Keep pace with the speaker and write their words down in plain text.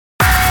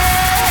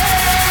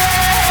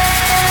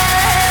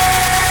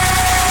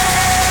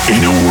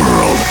In a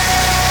world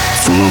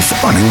full of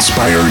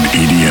uninspired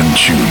EDM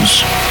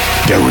tunes,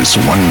 there is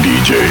one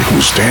DJ who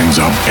stands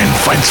up and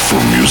fights for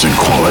music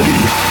quality.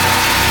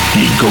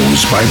 He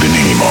goes by the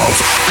name of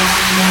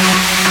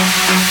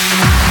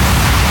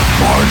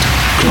Bart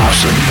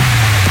Claessen.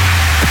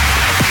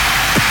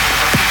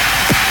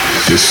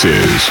 This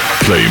is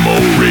Playmo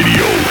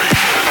Radio.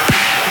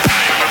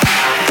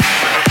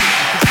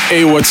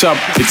 Hey, what's up?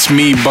 It's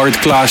me, Bart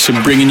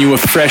Claessen, bringing you a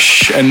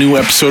fresh and new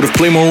episode of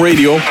Playmo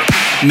Radio,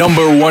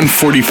 number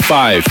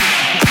 145.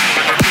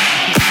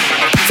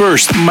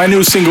 First, my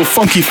new single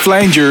Funky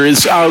Flanger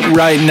is out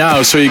right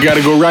now, so you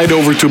gotta go right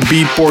over to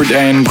Beatport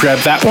and grab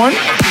that one.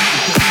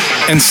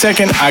 And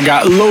second, I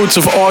got loads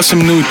of awesome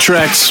new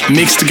tracks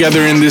mixed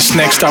together in this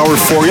next hour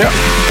for you.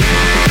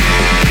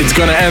 It's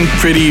gonna end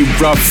pretty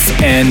rough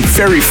and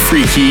very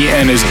freaky,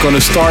 and it's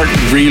gonna start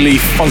really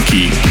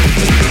funky.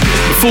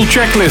 The full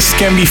tracklist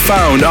can be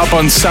found up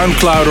on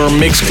SoundCloud or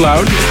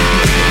Mixcloud.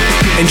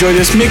 Enjoy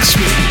this mix.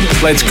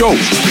 Let's go.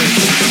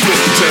 Flip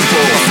the tempo,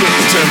 flip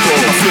the tempo,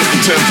 flip the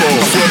tempo,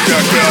 work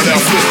that crowd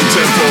out, flip the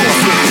tempo,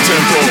 flip the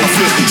tempo,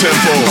 flip the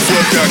tempo,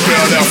 work that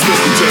crowd out,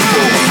 flip the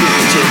tempo, flip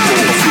the tempo,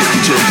 flip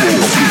the tempo,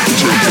 flip the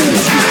tempo,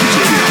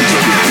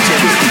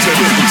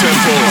 flip the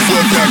tempo,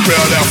 work that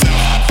crowd out.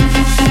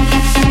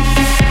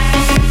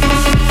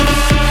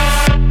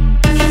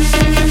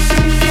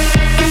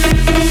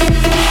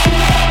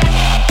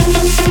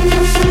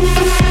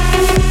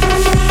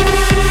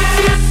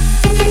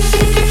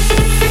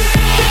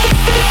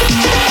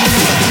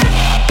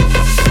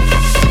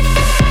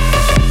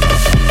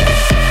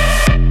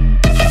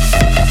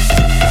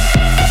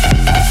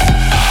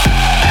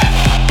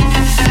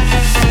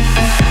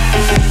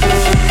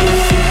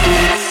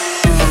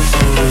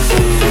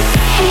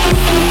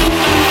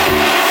 Flip the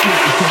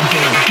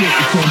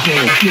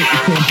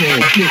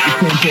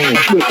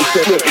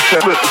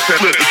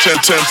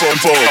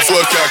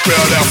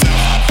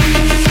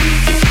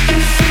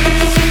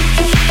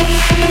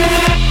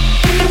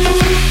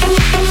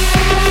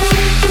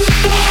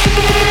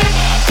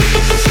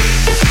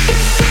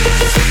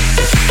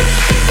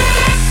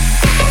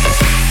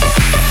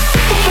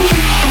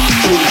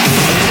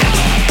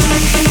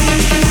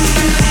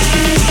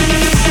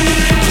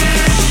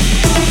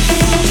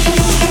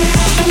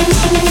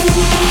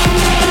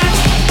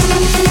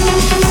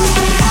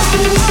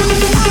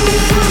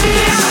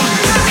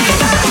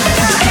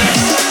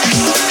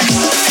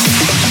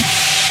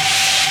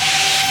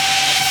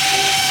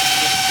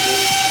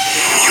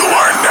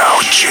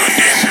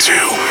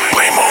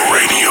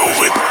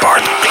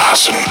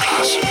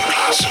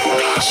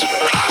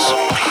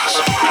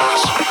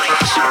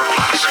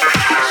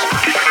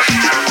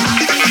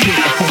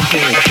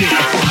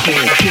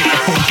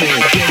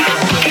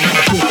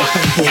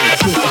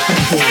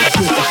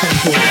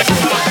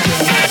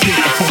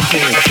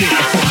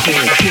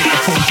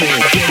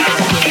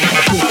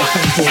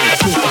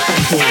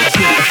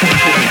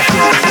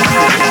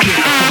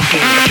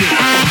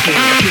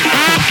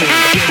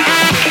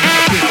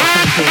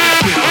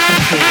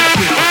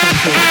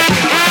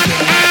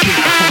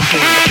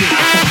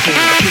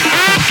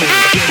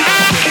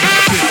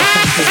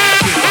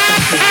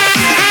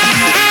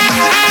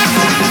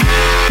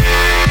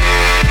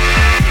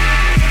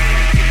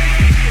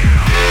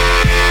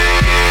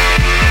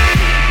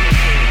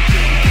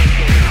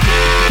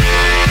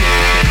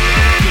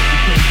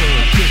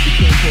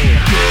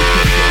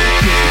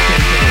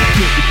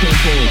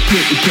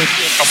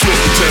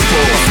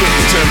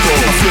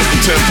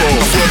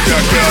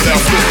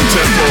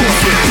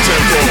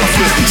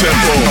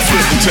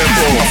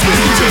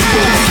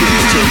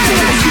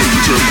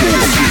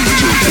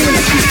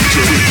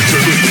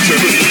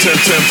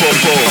tempo,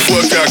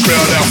 work that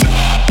crowd out.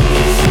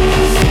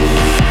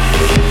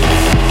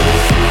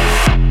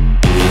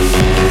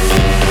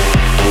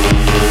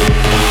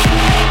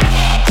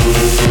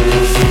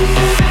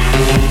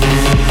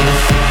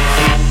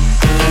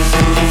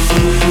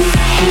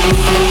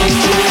 Work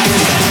that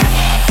crowd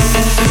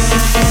out.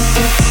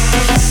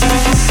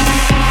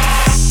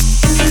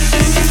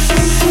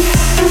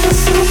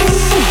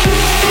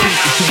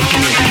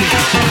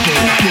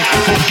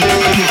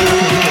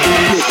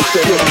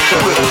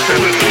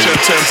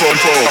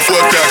 Tempo,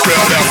 work that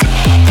crowd out.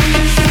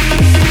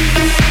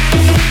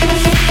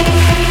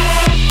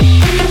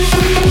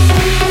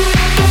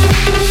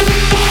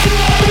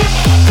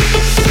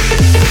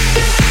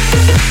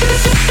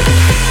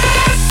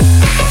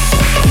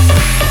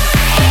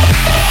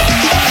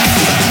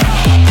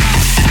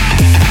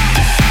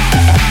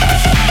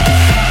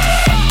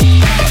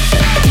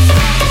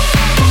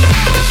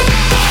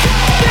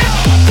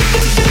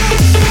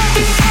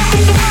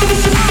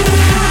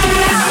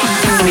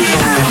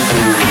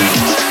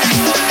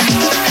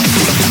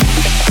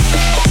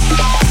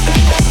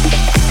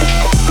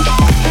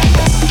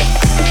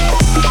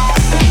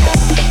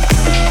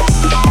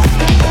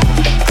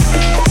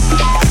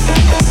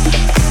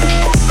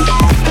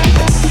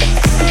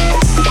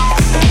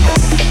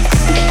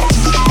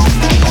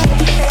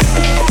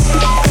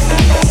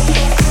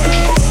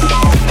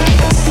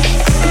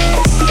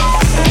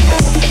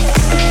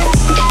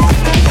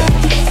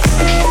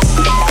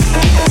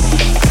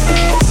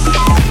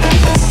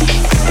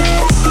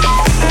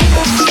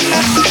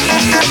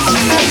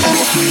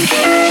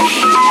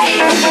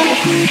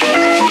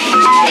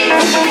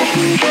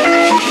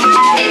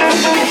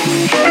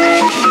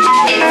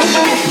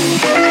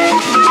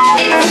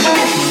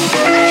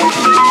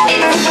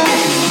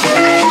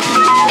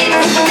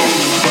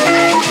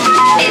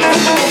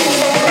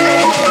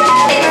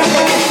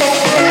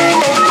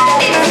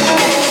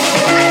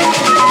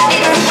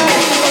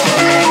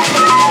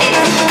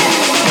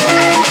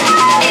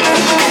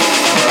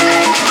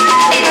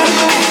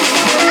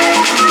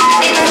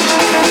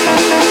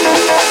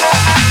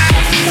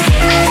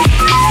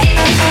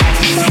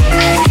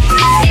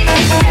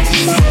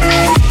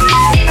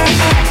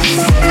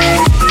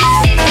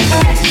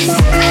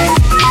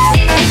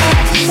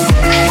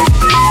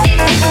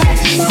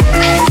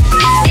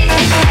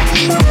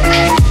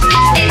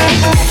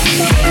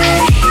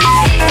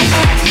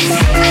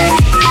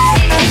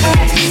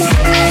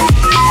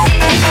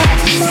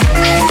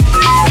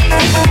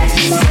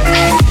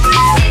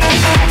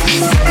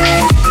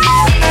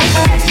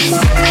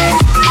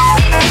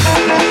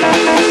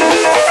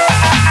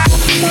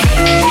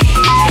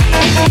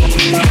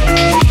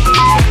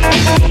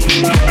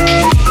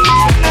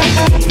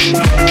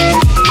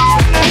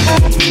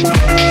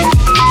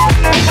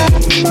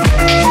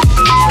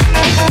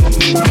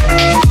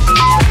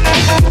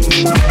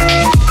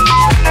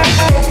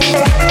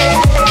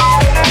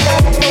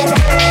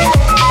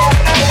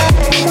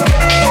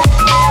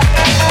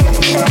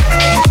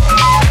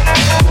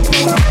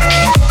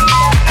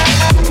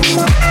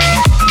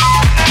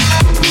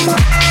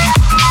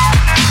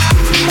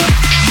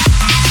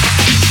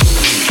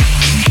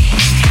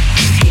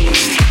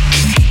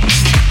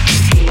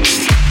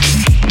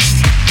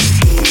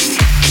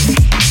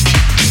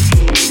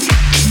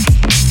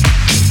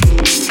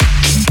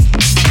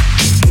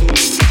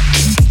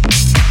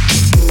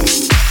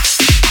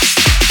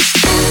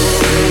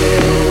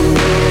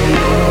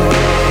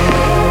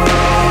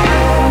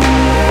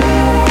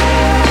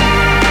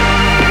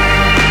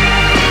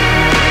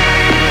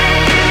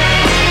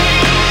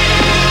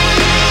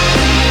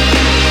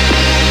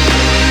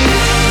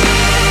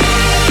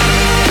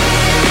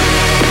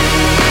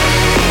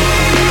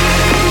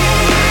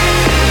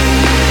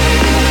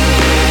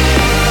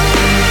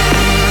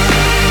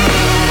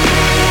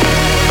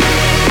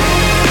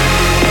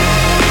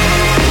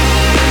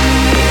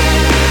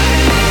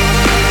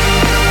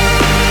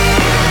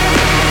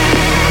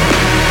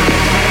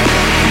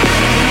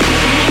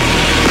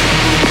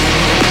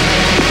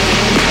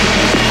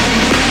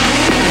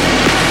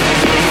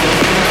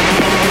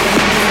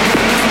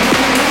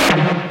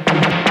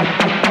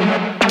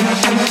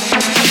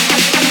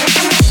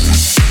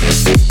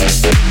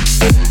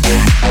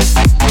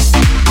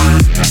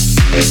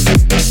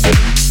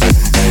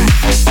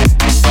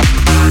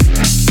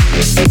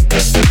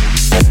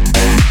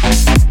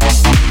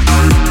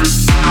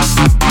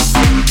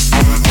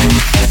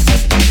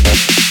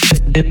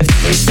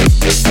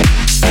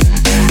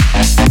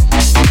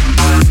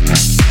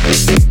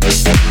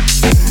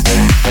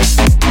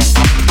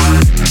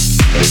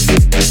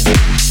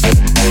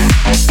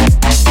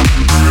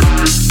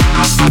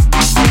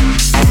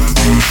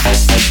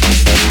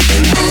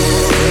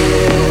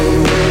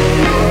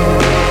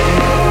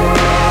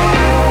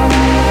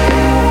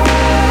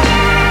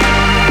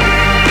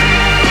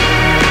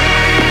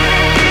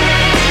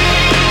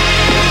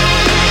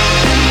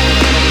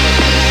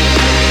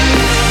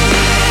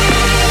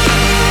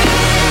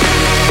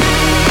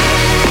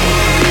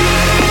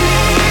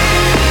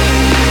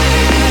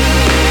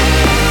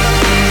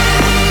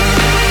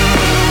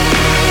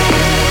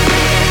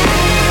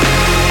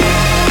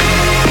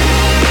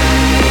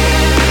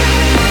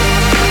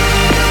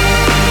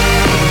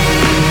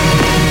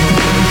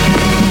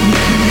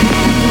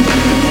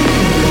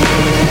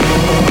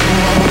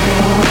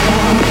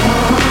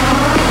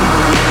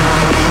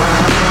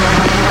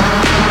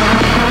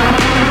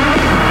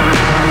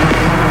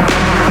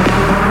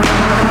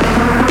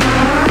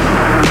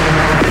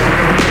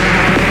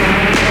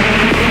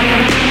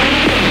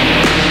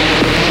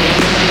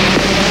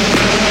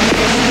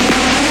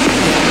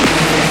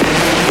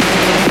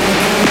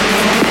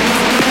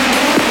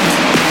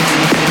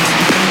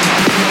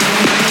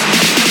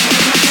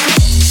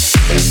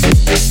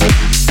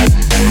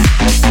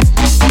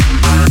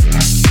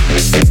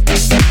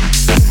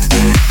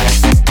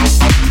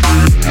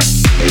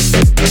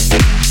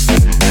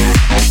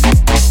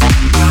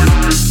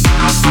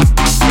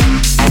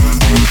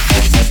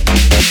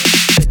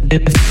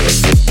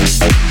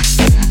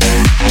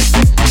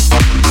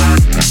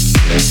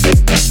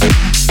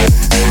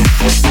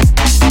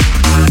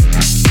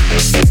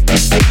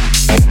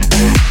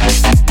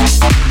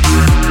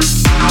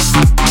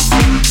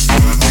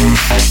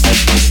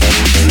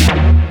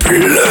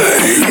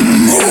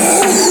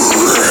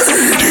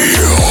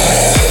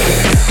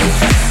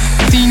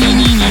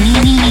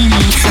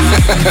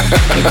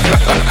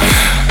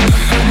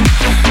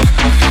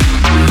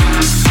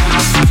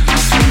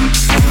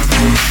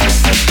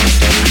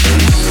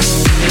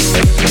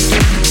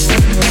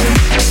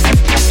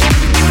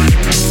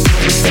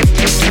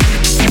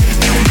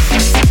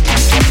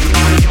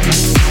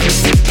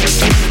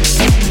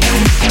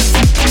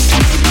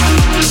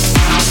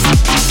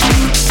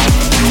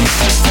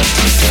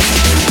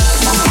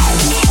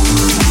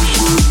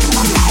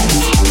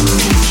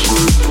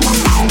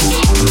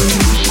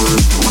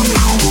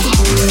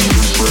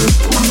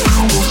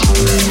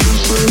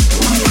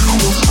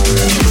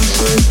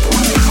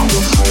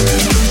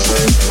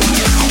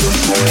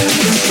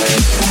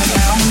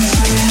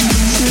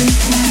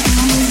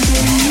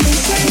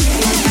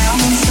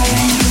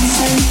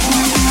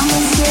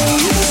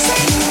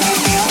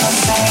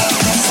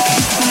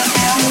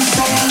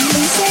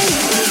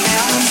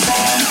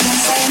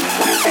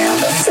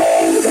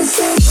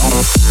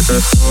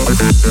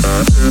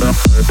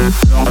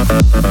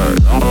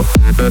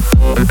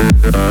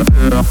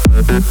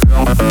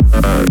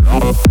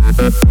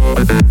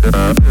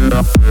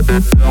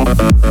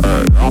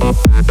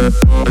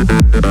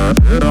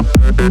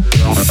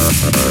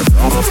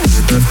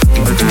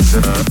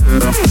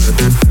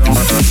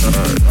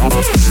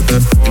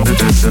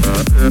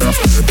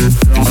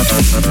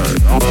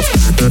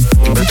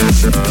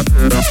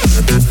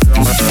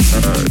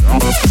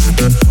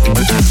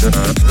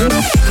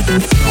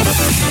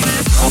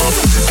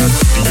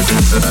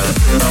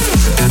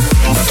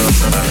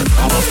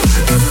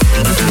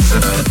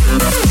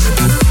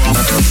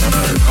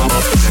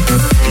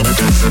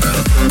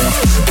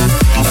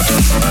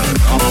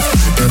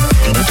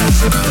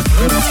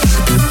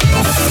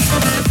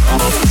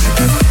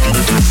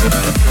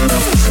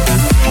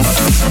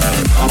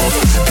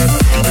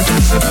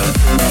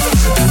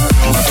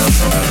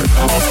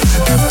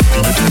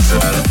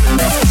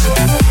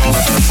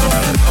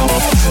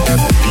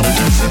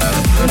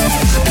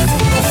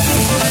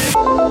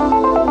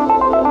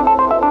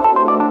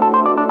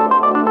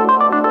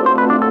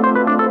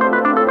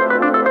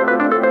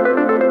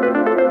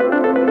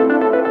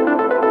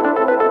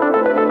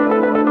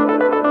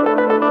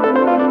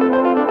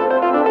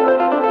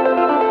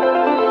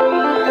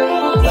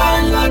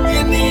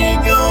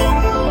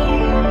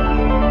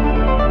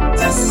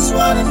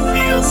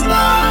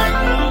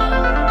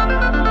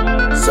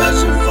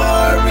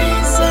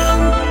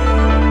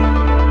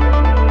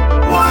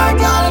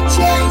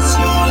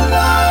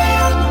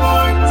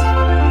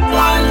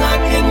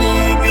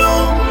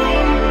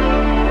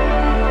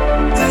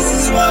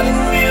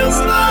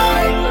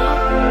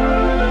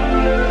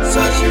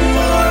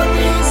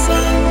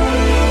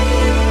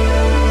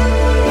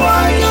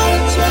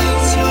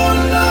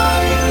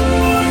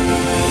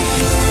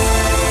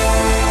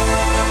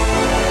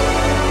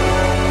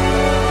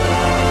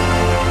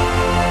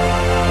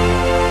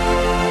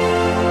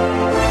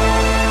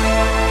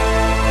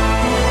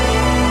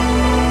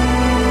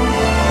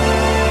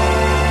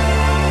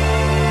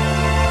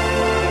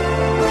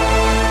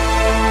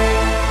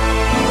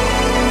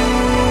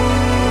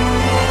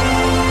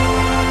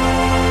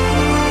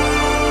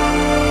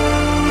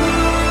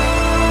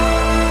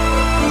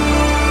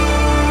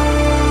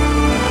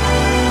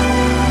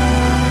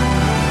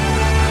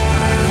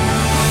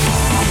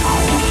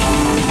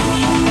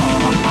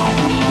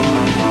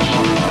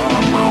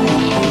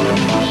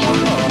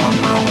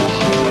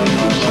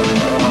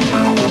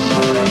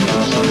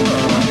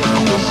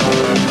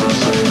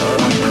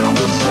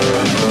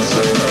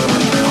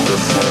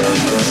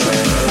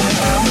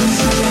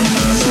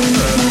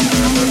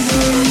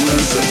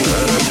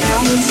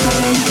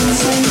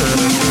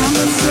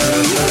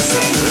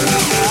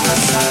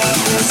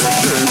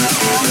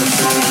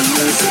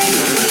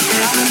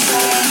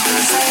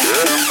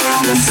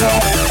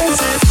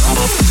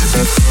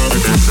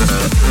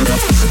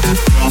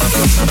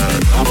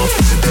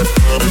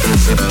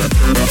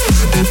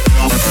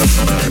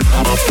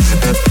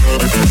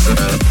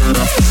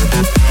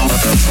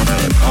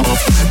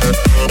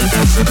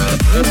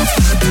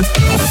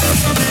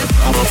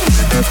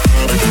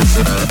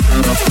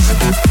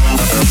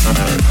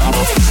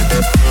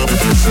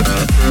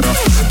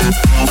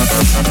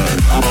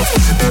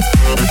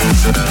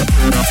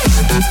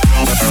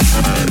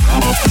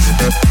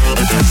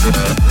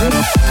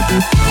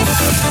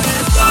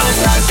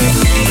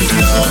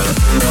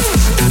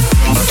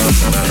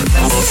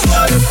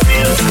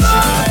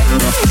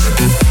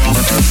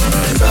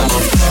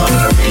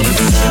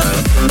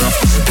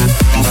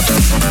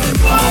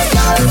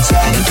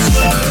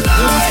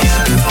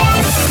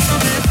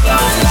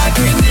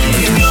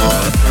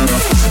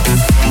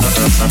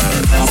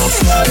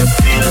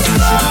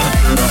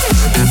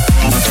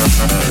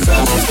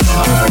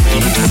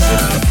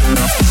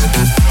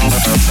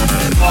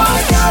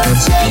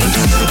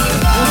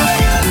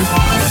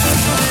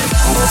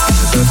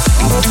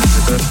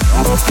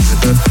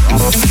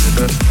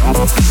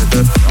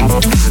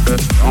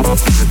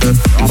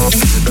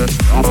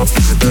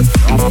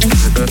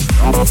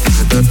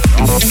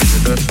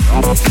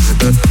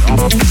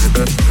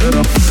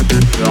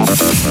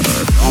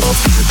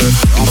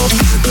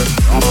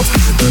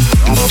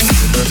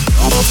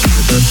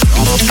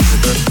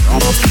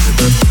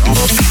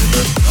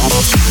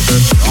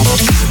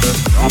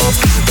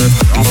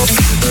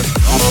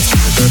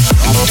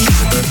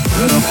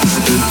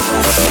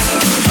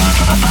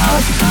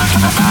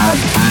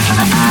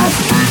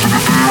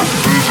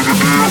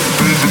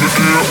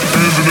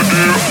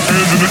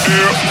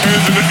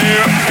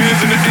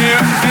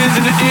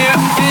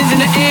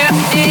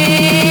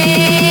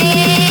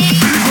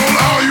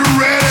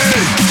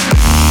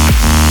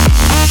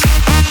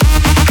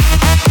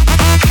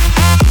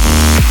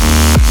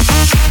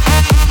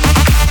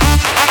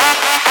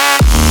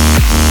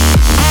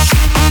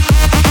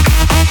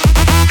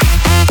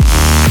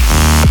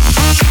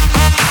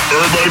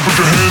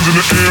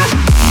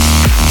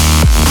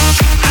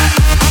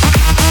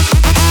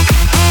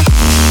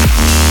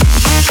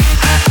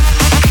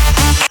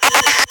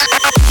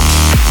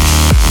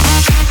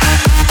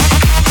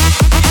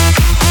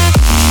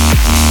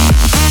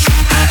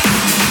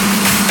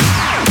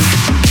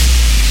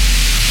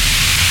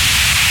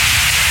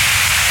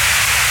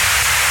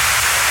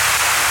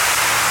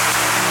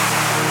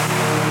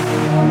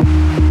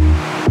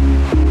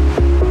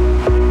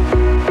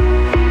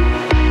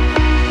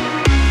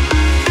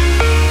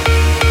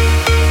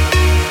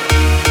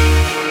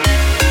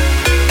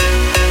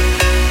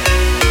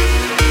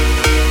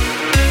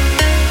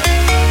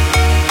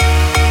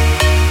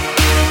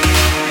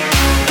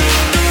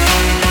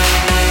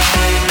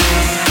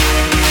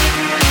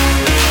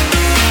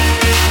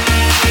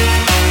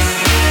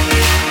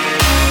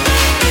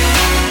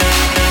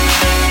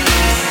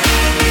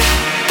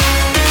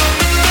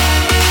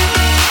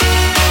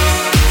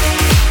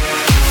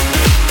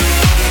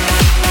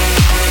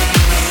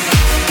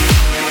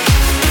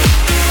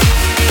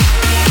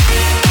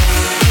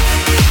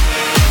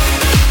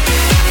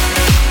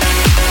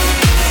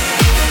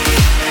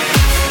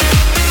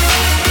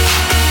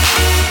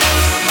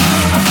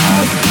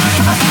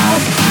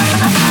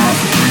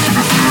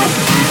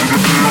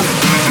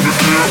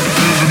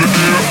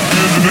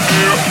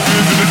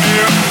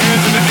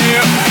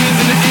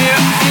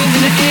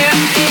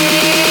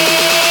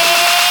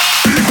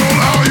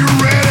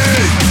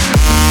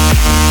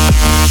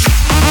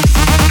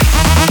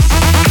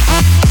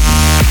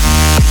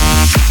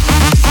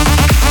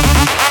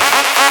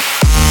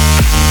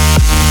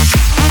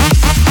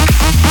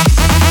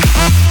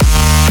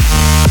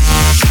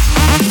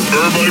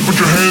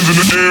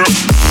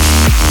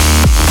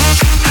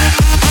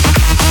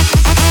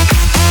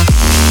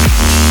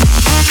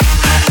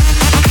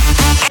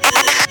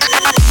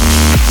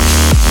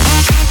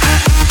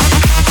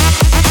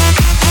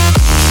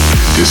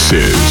 This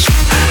is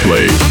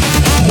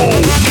Playmo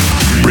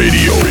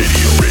Radio.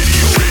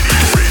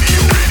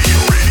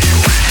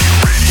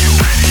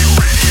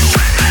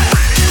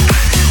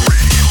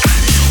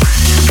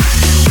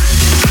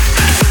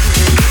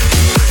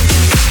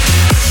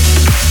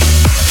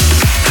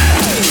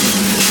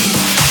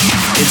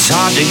 It's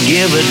hard to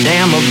give a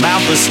damn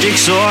about the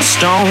sticks or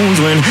stones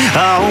when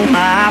all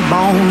my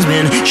bones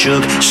been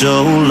shook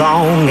so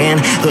long, and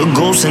the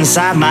ghost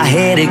inside my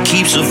head, it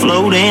keeps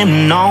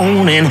floating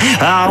on, and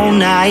all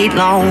night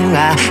long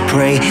I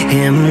pray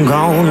him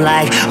gone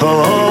like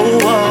oh,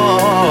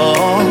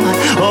 oh,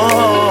 oh.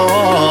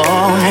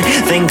 I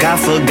think I've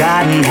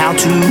forgotten how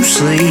to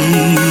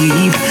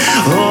sleep.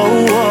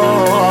 Oh,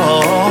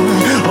 oh,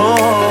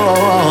 oh.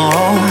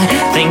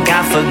 Think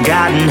I've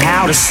forgotten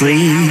how to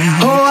sleep.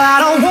 Oh, I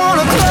don't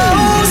wanna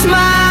close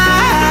my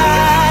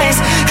eyes,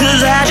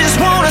 'cause I just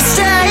wanna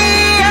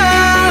stay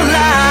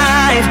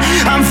alive.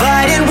 I'm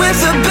fighting with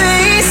the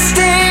beast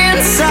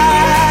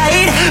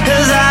inside,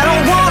 'cause I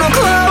don't wanna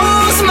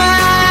close my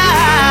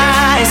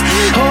eyes.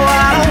 Oh,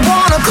 I don't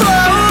wanna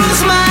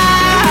close my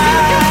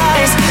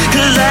eyes,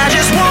 'cause I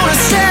just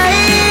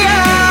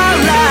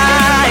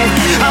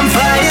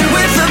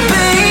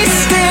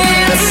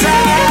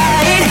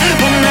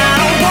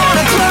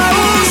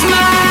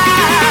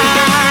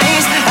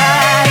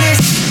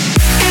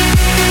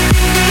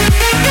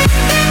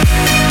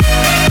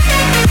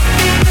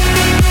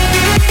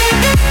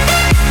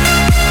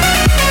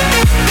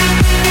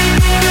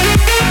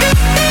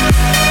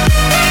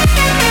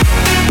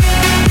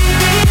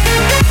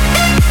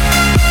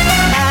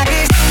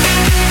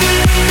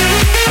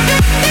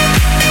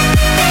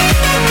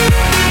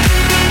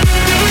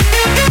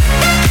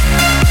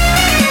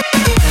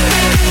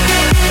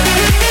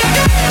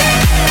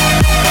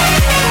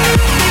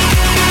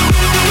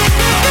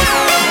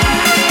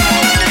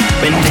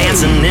Been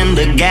dancing in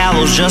the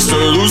gallows just to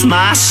lose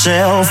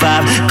myself.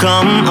 I've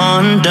come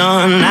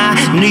undone, I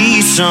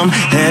need some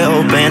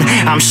help. And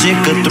I'm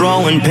sick of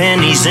throwing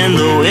pennies in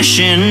the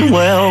wishing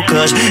well,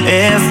 'cause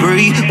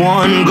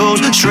everyone goes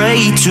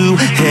straight to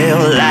hell.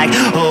 Like,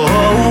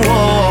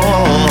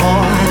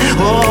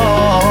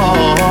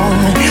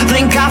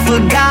 think I've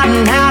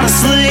forgotten how to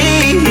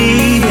sleep.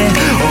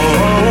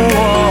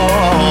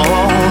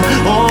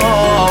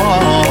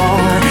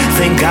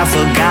 Think I've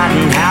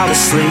forgotten how to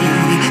sleep.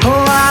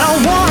 Oh, I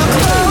don't wanna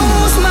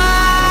close my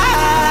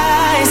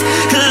eyes,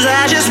 'cause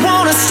I just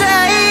wanna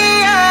stay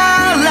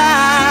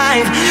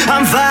alive.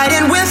 I'm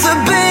fighting with the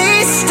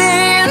beast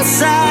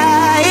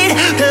inside,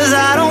 'cause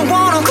I don't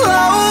wanna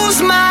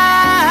close my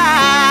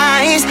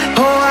eyes.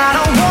 Oh, I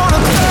don't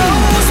wanna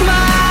close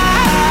my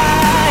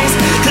eyes,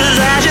 'cause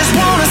I just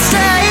wanna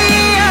stay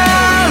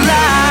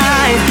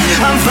alive.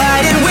 I'm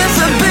fighting with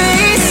the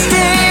beast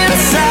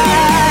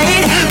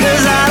inside,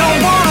 'cause I don't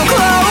wanna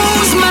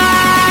close my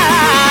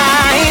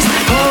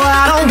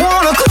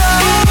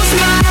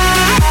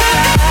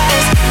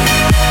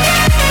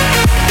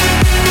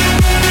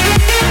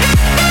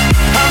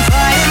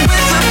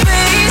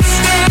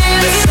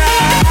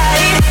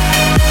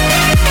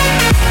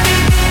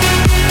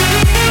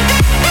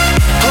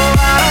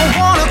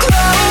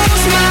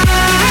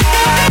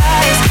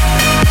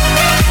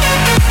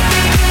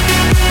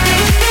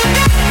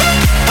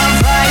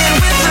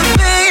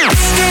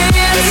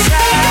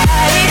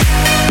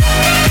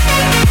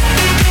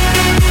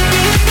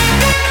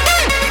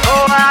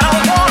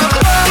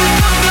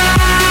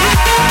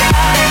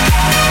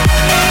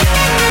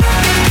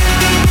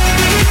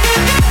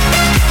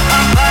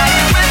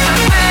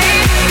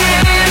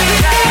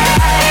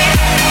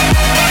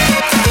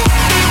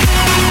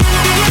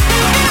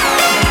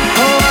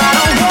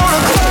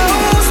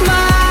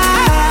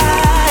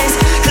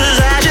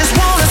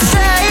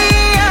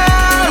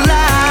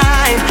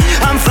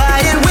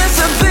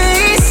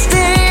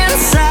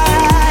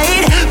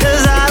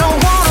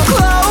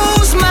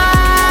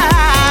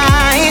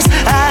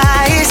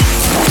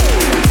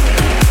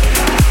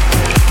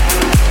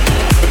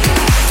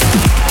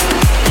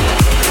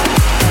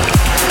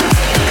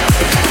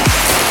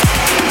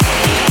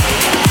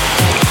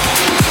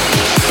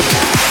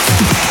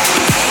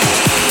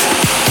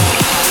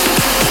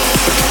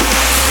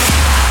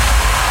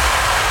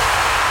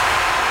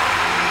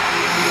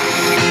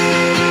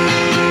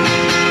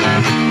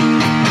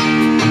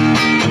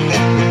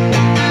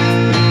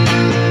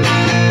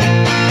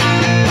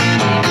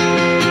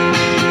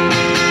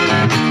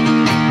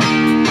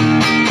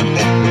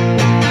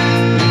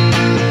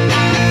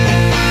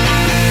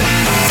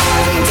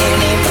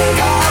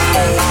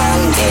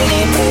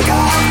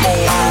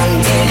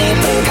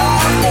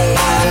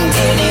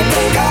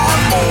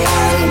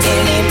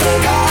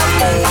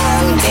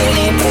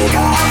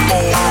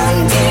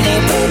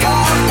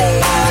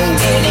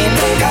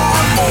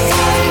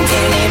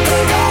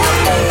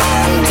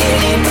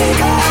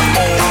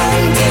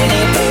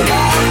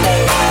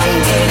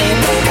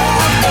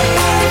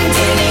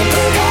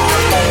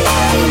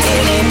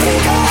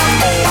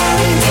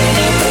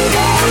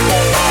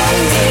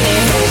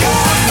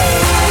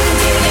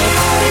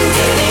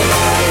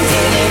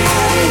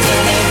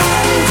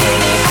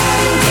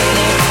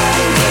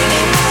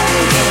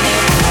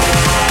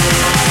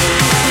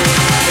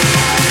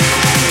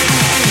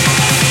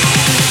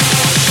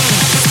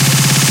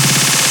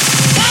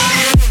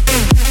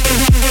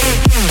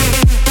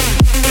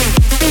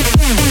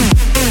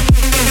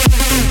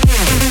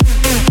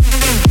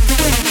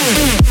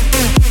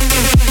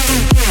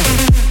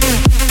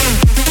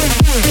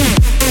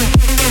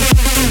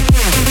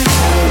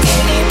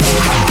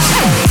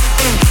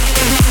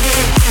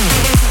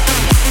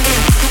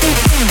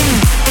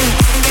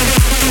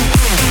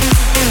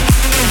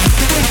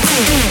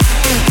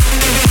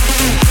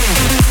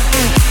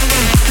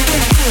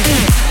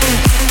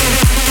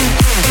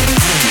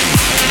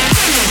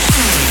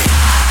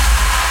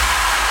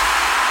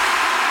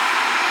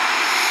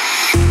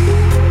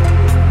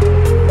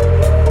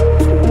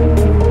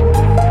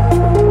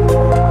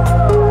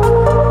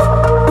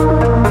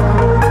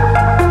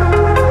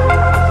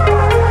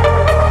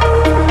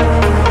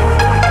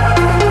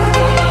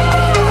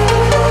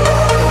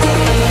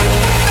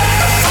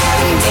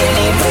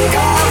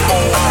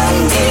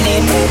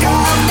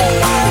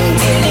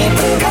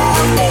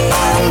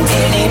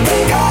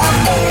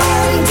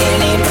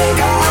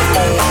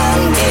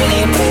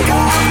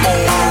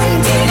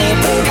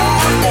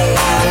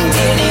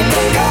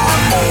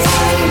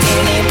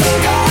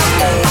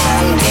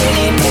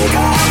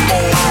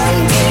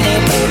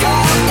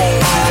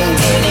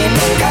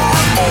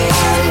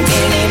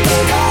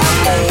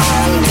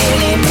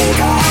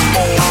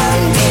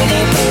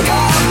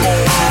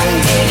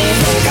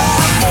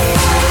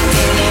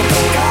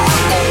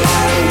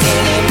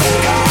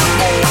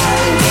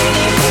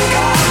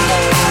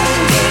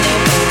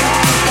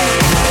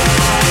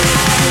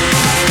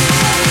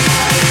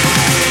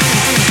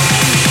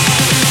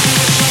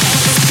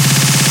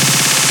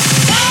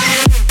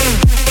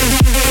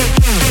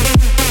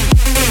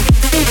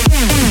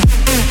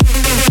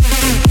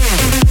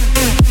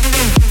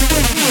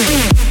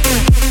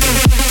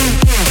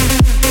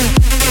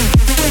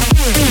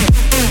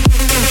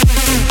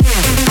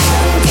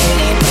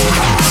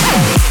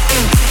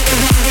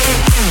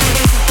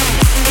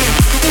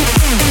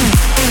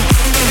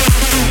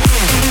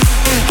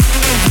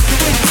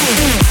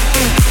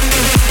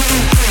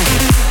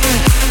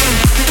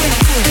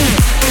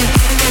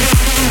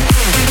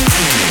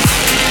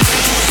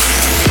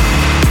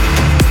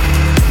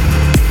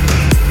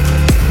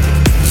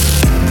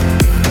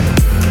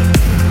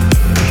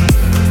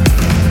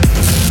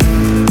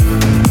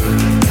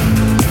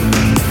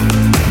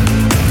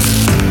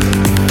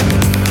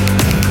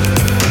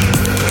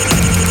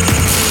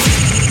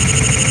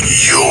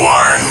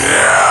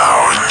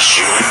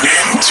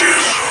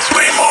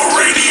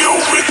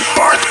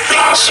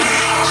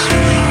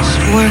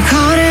We're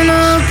caught in a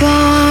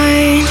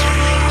bind.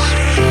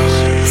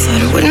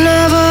 Thought we'd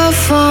never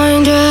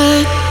find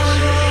it,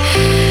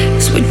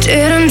 'cause we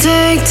didn't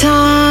take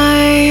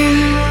time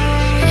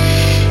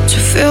to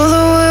feel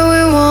the way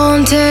we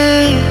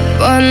wanted.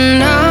 But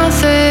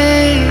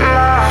nothing's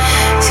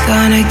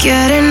gonna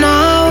get in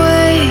our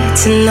way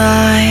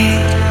tonight.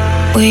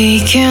 We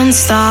can't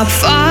stop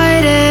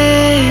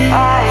fighting.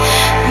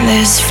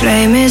 This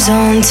flame is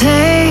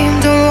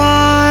untamed and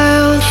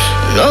wild.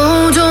 No,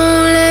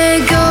 don't let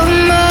go of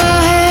my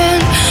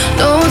hand.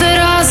 Know that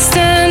I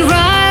stand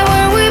right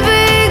where we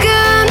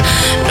began.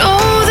 Know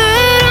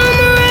that I'm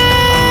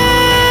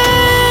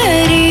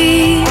ready.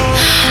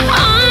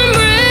 I'm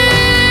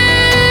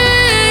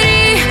ready.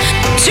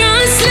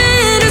 Just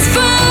let us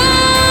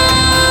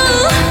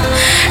fall.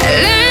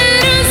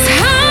 Let us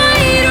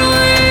hide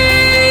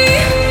away.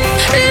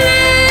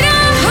 Let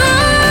our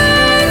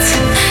hearts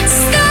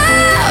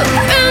stop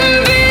and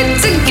beat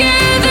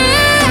together.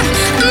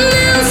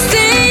 Let's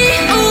stay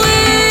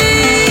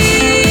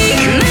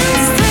awake.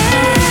 Let's stay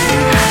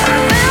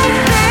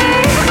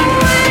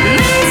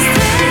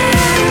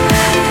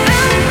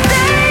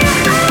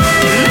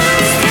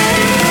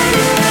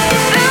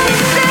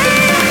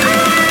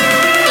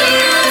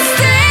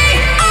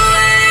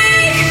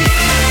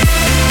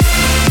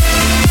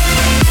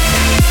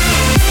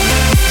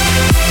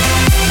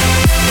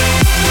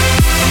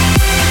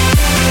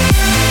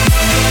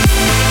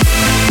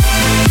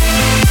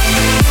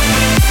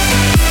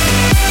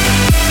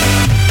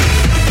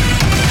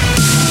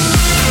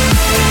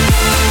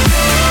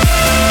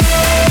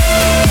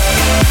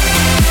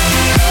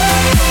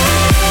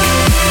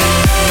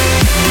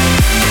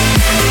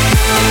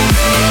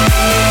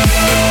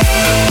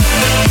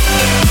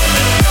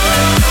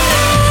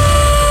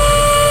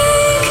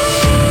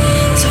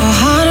so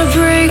hard to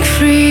break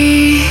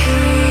free.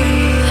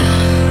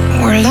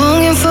 We're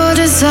longing for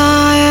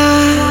desire.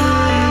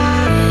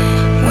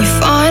 We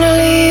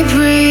finally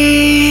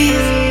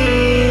breathe.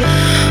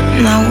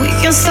 Now we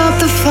can stop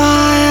the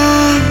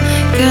fire,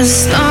 'cause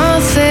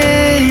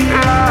nothing's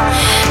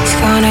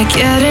gonna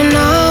get in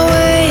our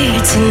way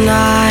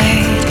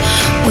tonight.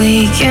 We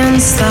can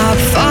stop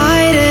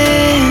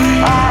fighting.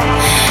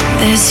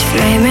 This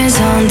flame is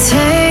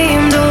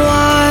untamed and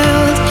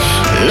wild.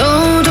 No,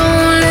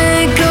 don't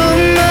let go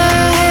of my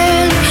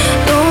hand.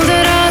 Know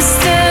that I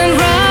stand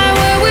right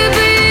where we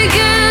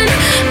began.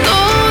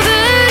 Know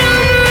that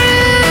I'm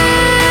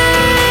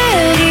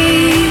ready.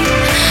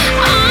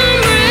 I'm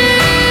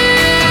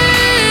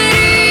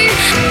ready.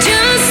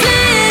 Just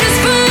let us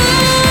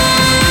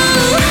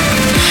fall.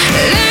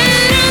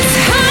 Let us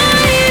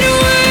hide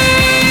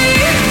away.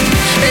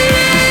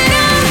 Let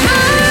our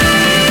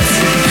hearts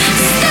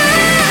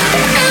stop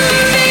and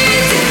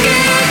beat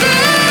together.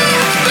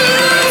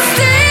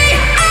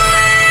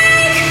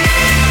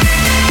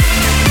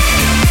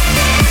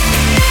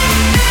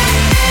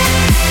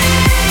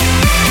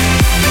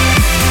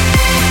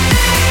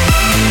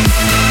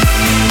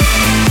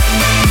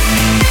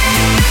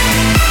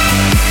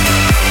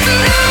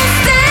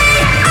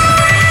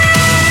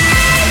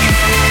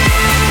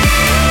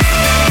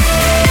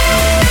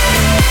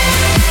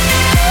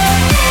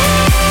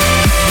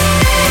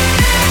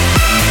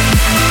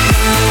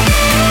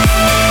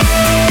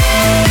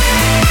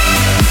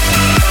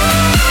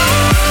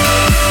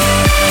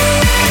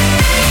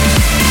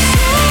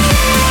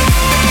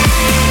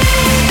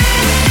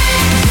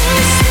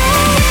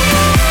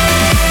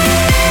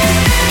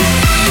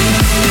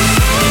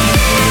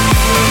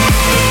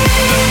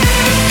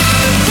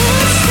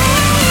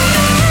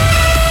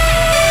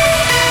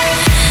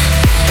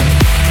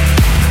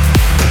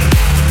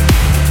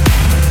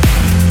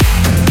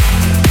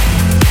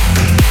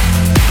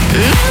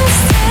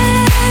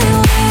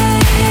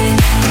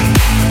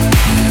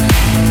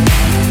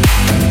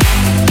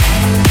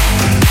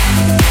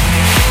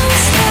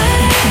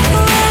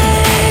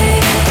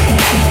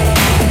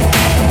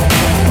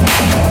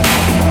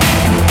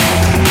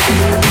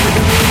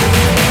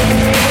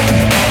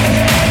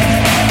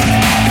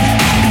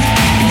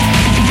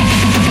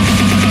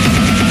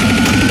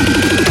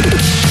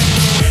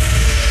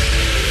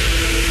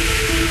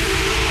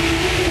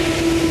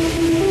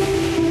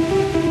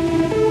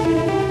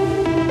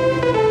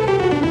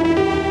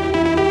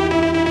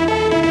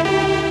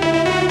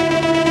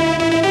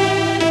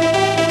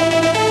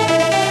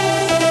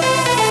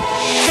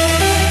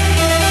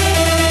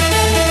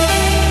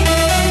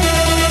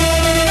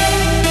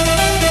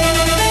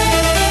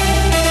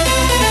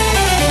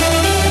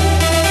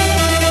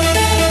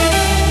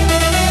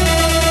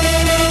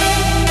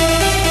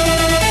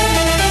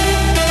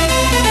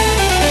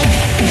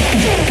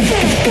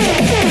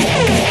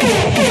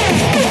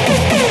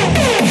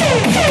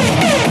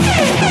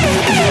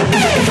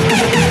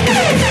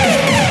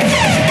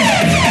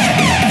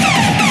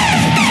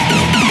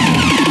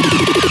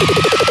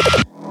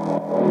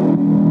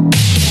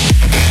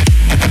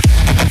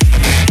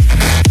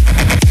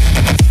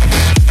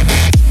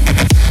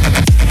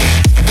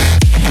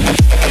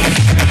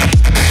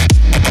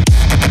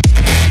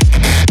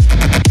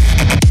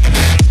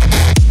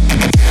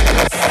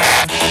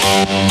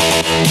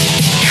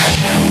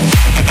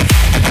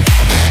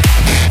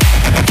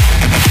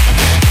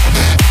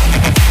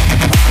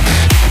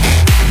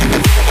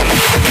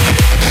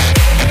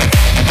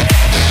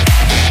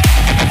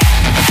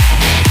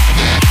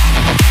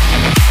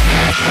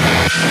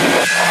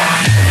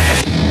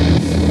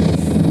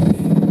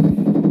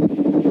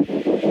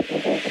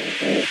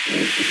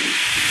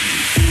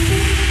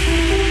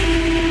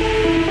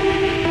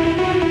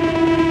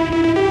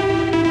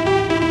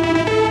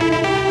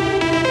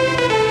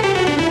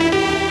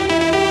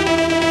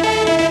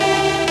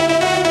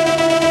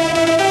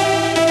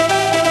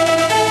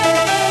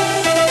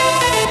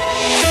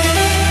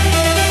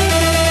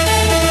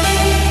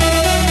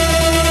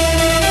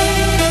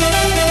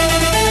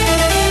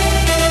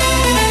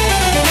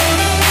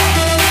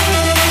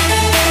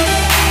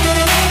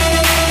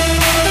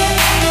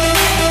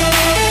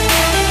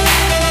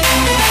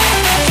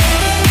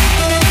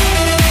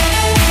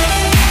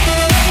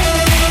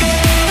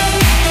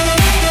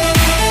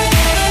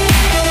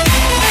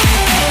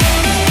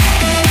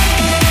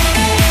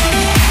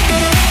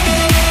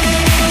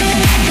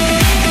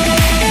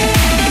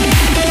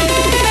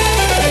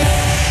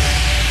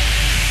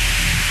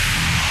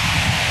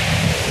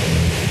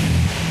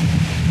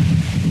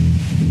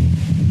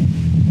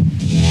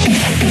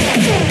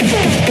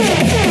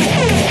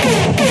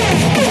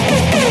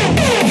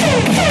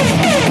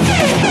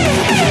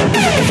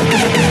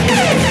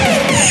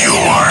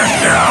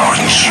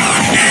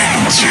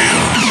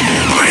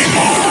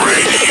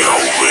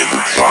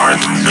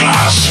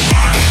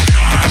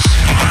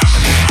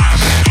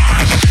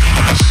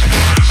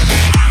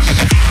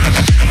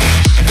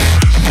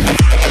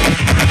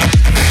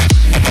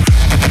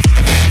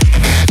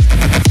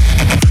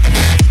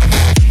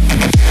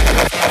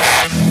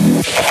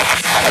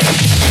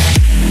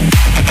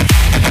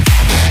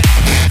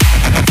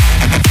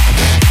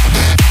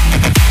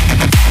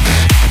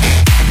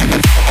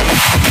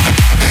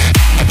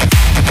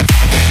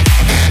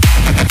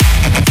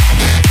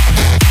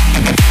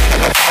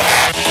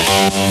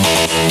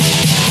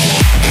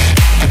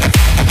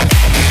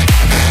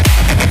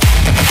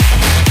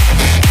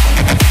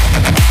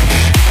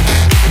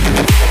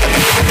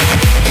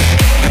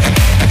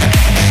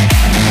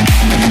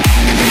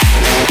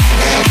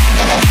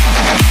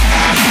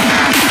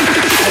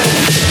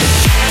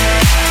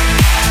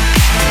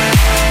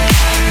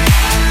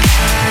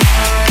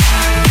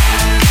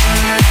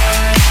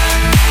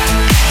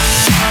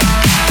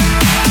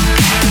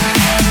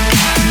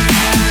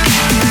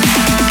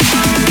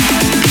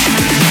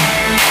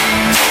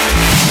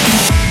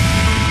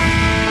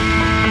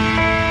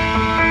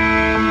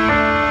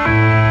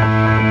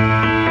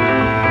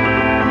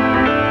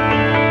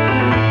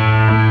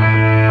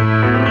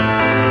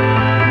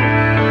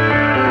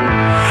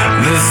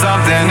 There's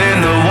something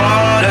in the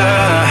water.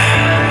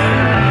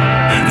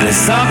 There's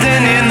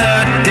something in the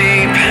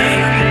deep.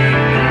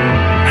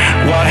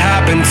 What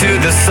happened to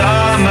the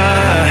summer?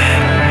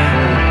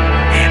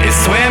 It's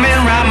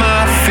swimming round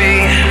my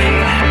feet.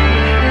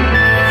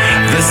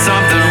 There's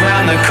something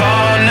round the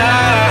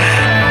corner.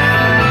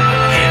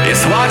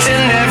 It's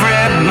watching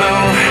every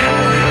move.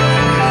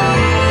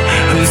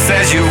 Who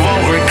says you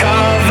won't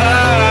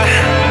recover?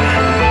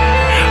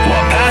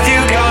 What path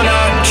you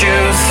gonna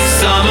choose?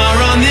 Summer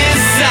on this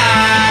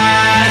side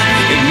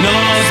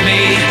ignores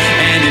me,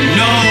 and it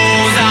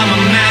knows I'm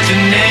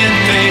imagining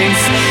things.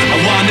 I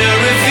wonder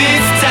if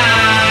it's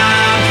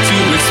time to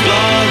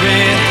explore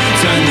it.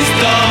 Turn these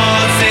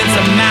thoughts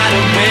into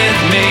matter with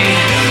me.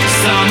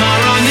 Summer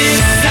on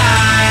this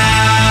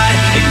side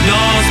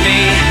ignores me,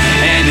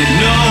 and it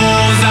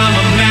knows I'm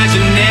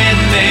imagining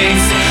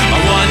things. I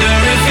wonder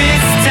if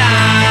it's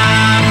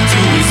time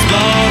to explore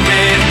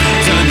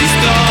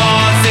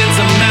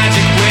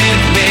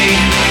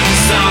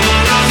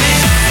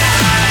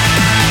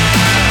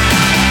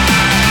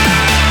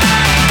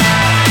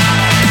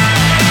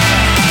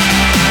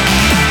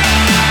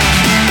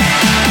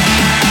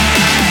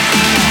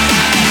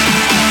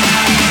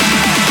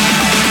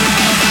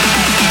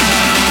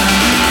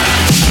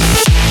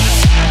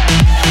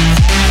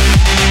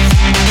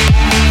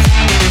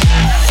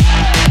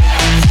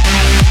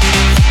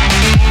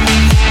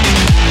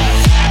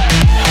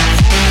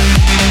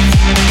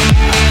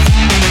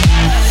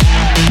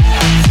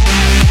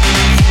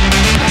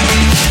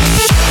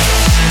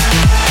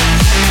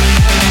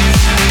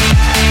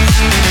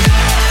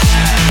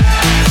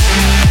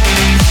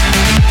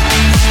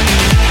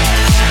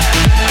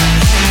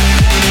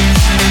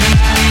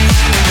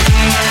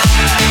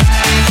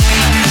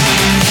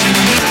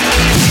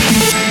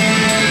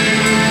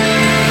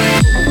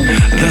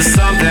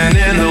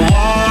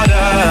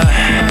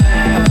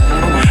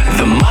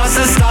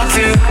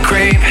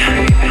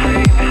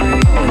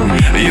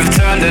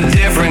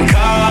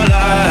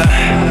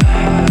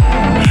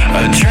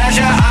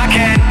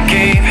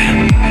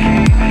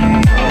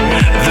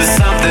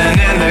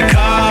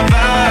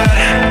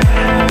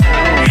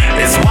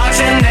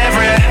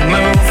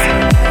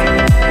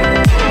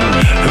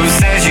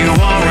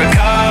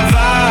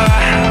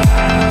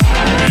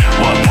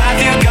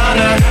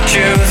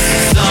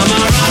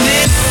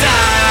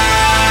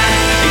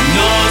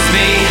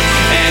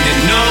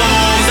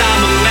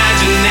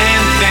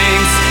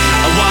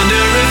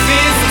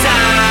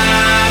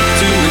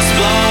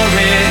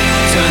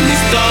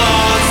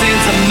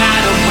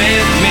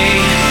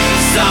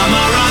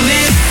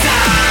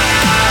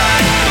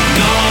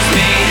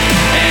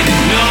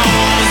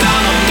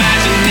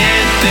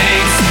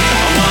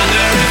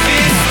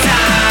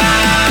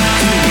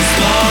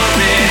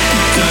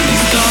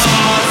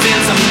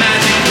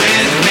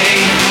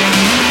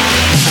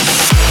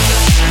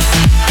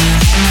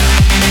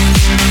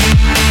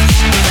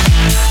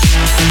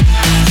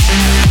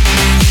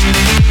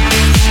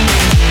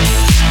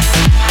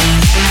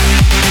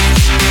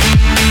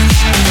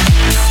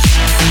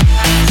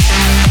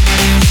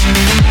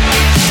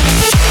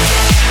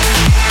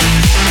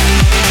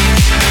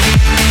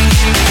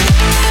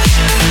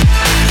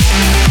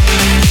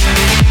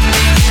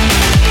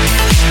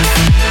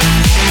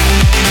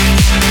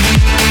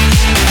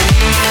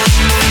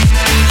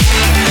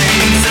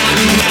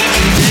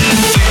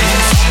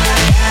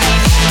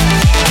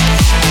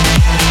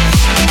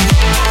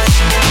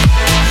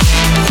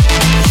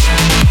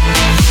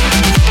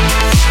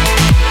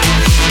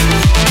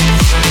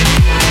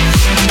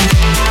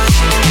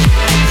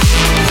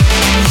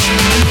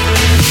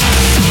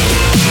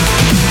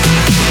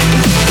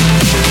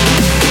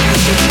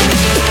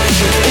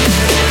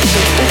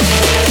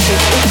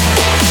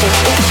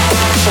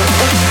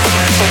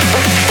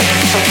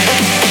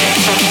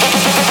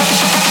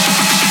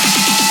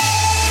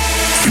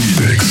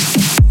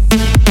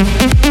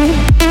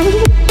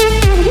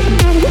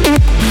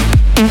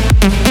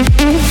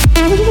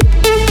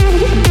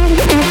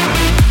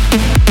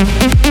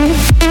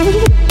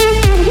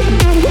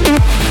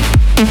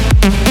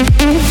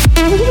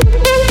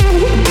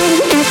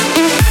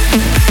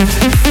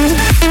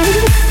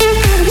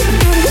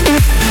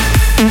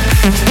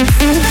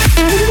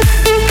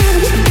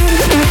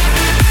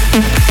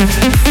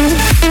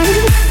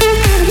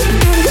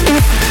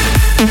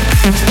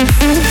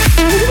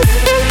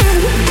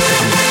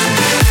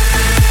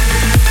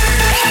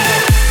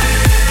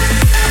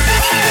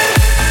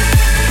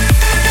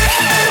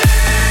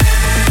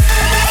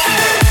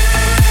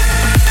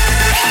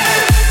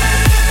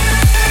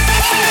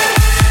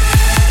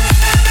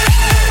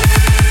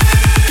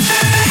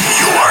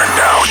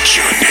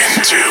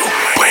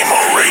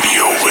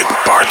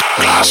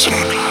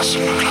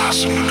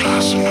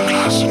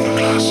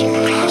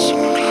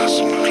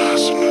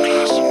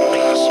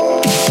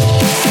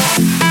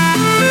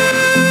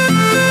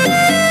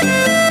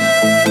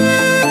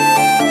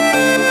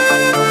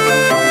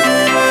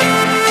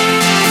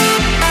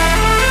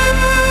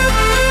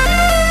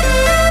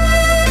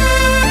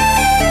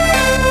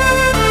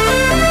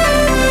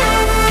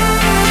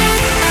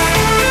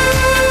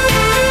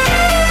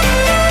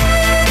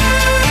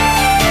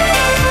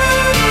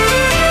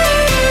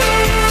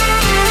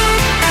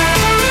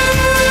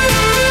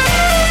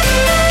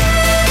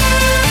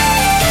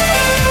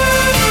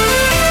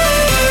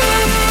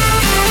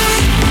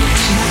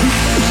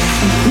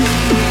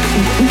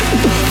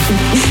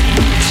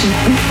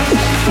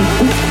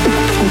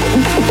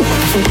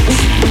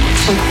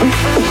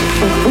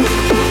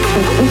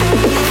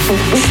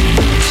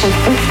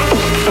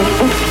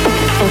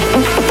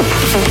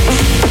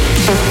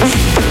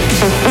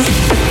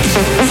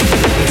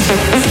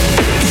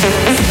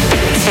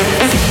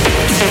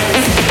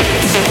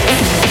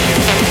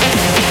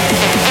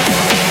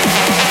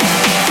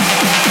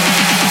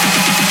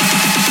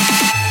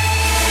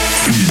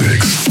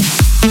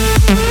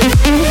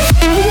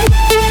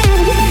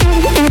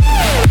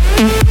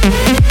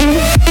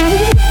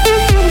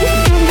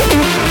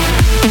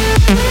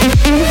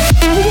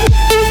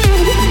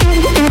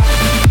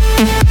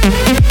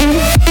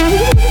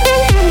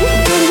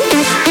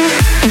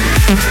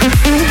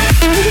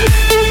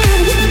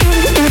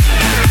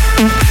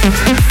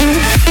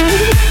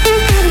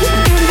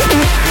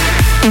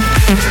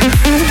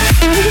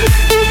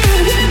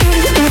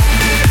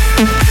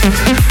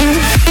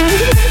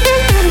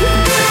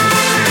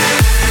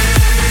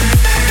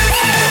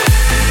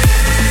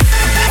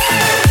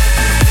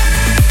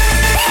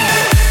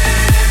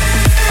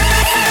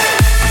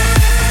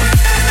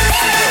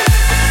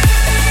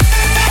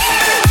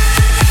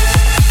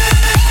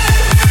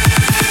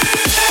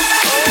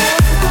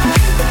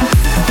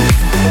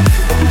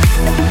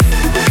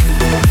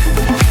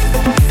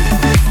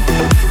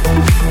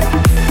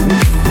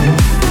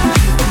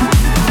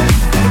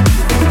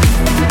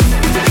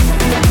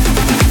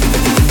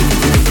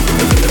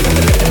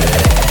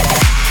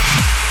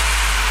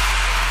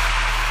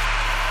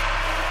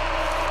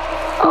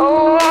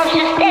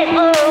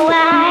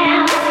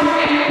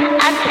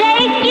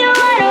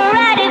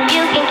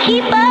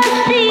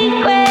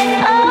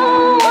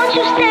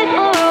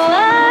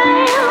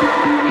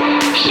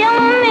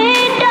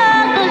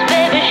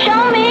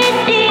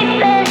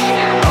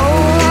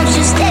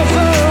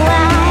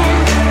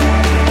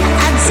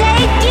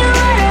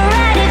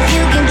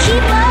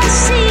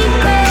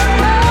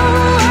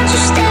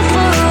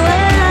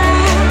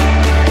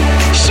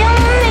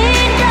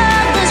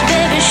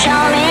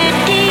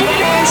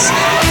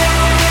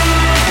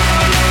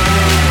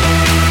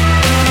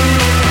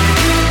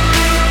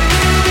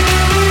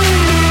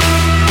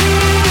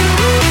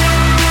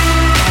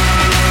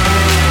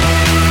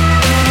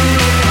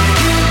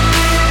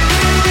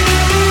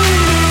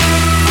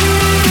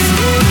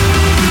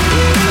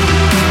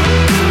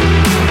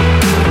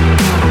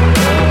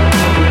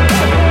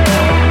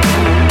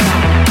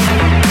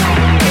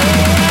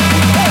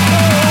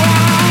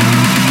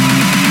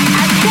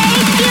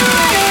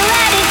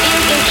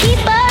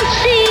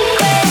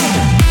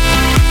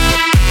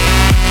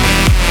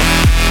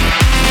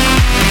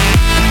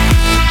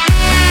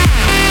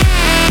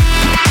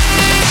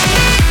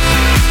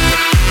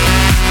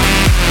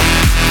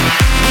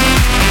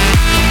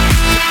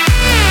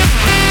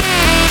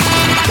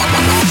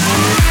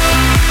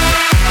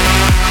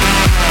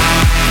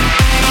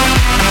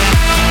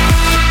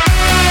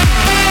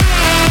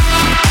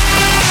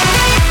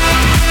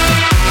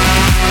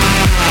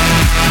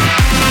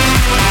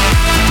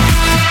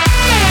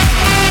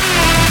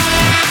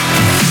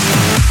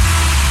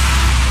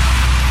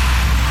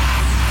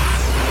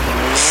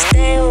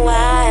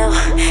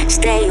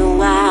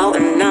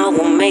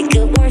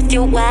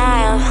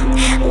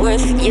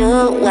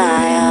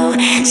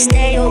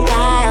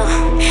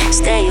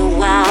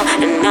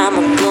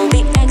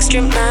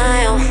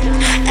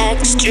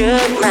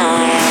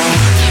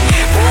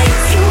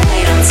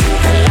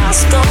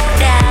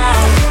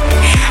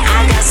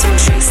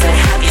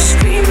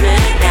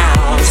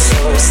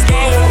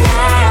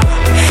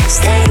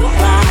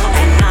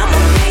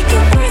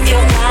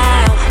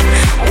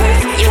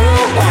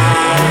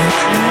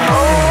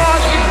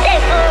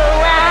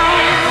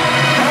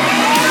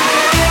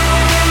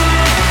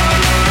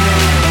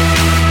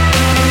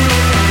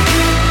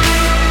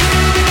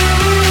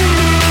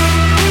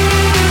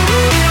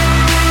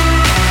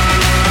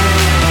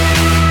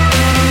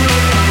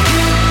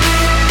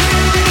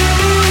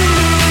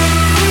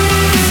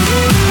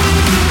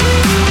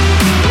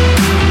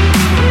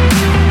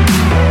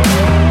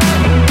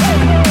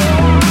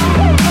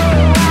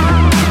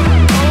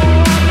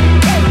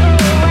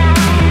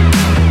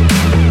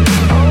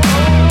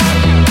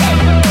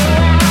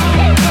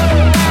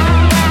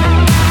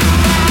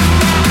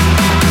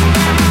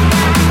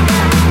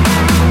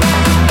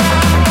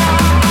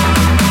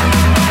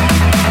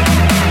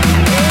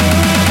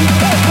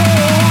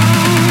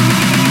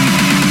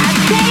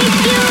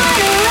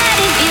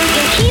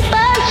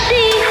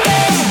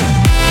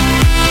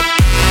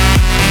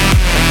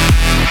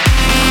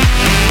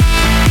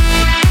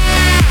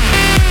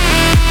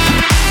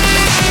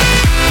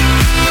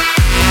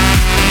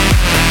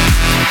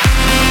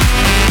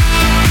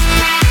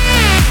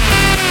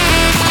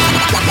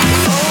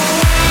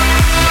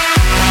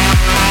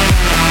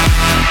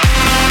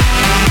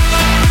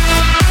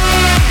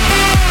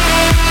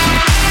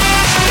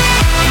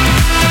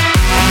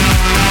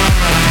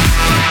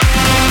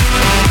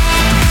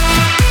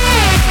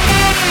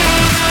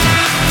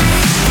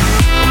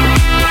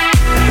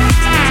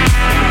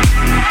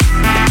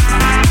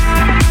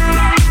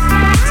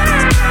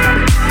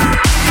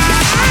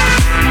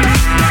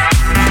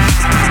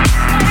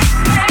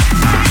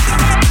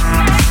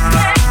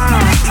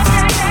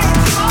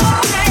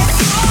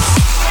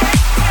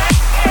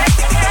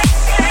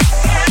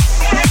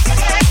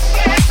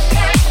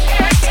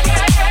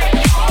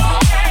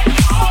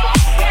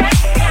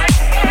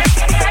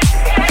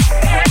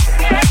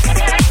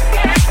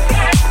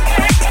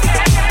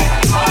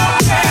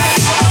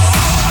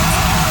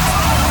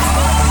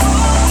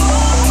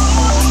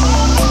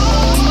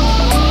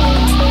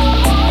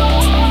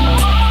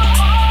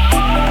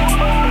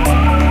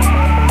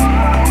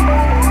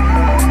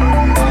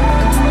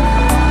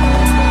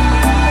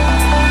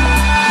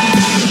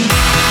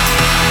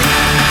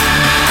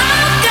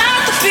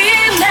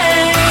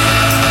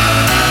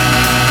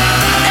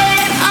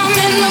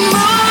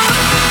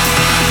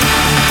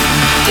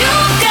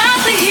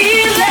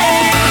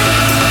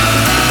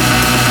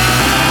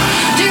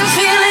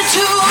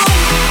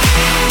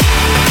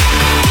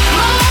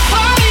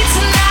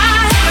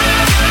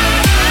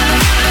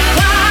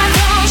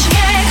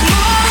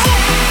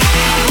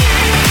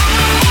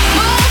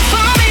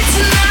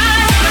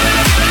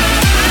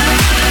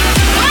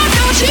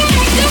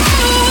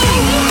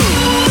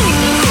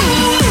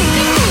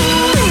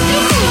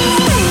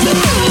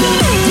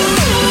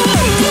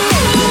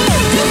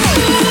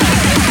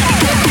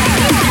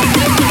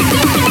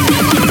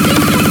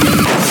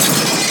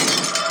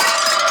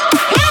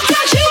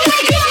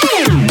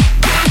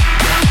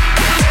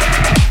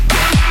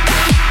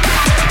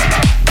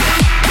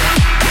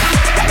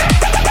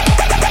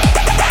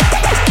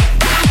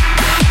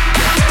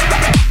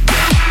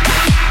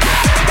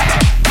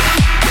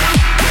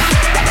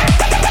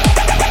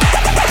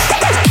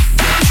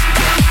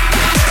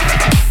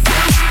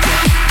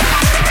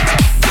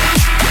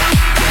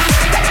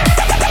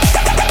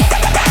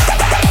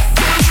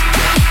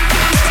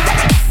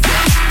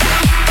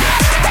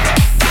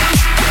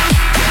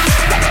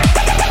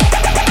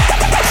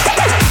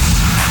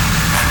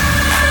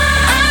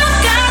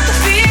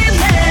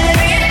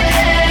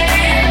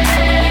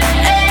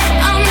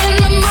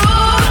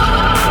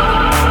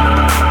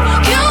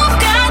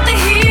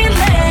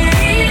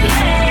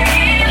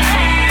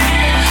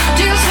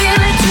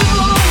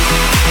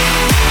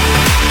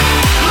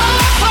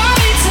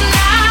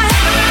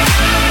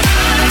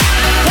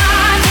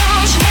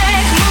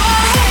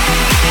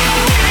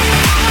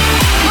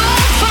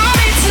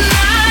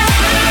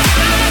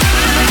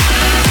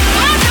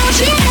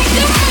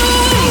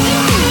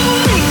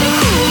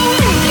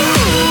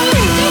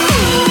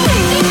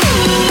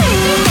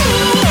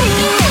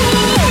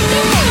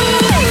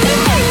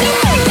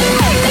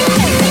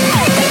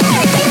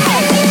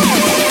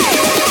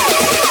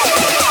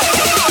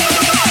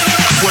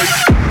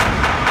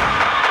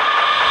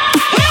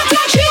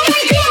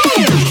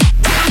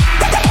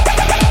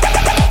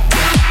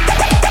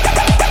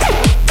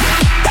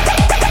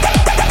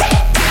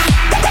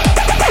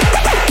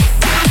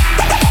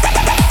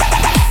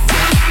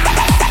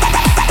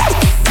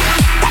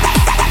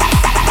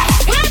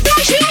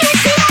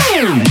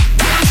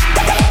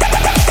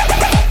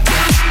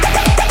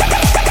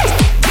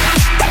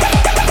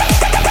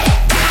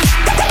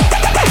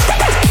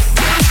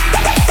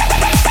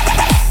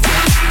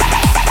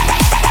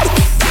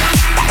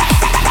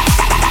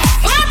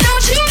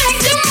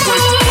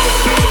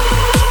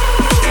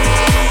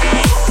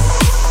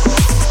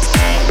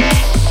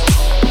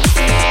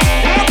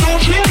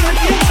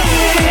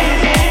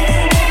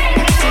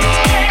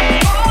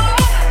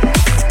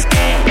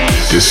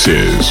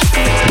This is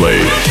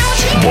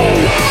Playmo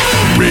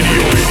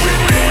Radio.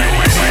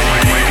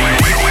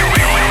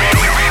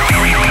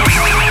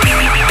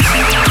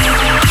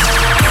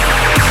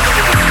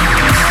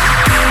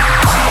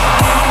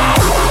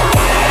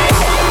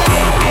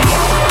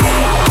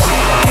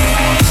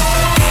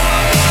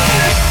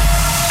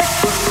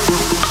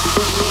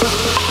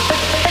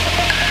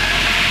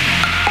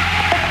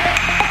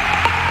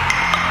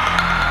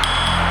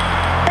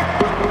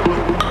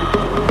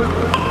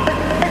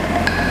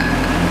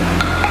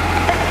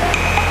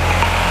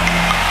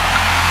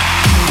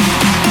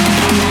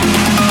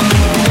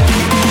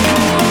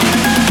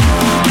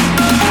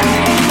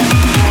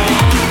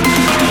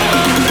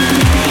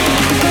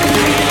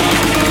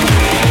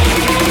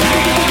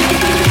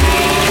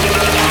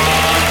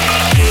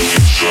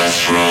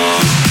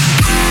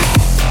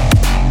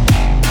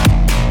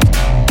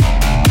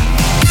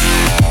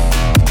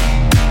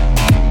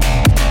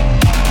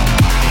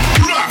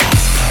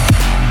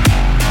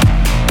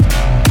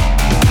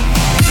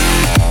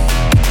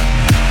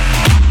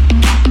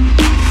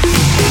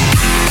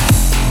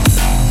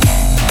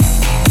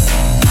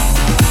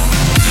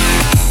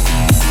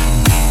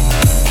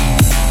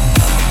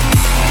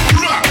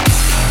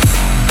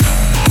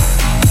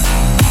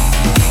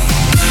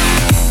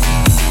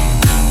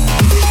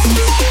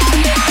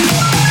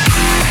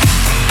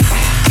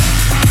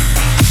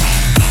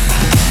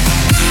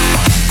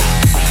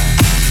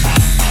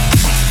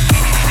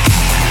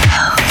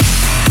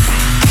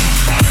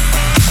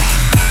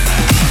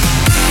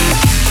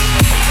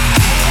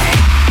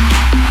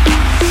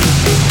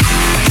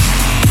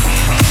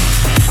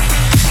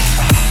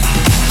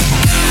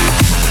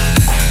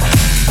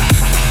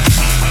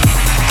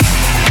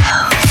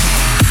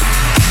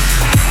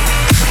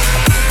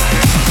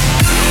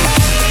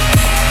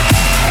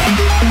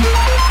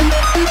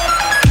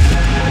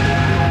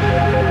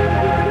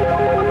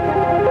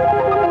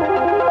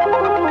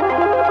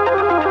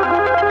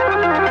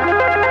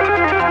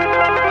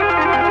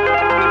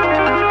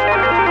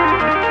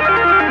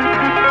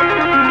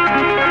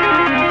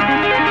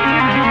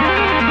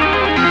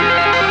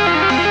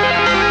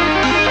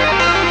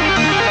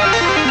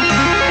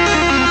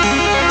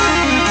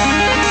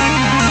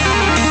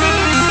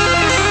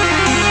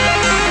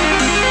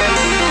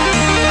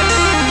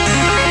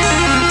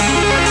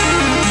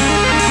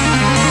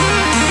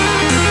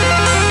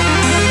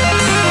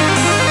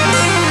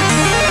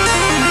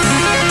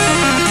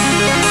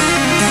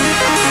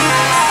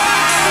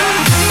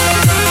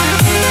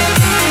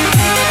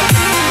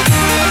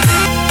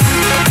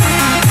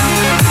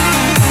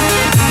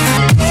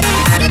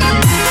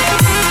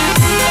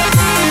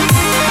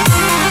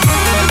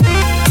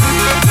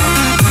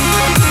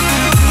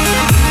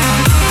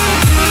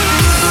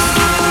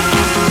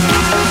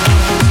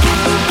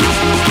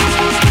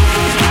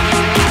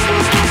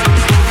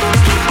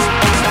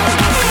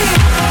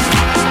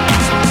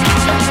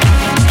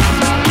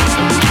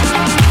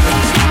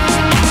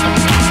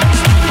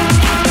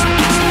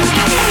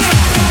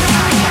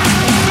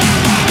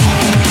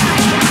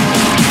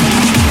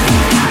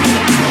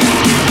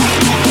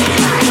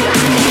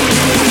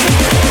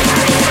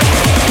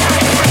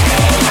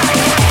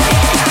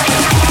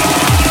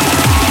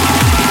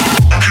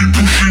 Keep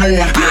pushing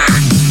on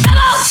back.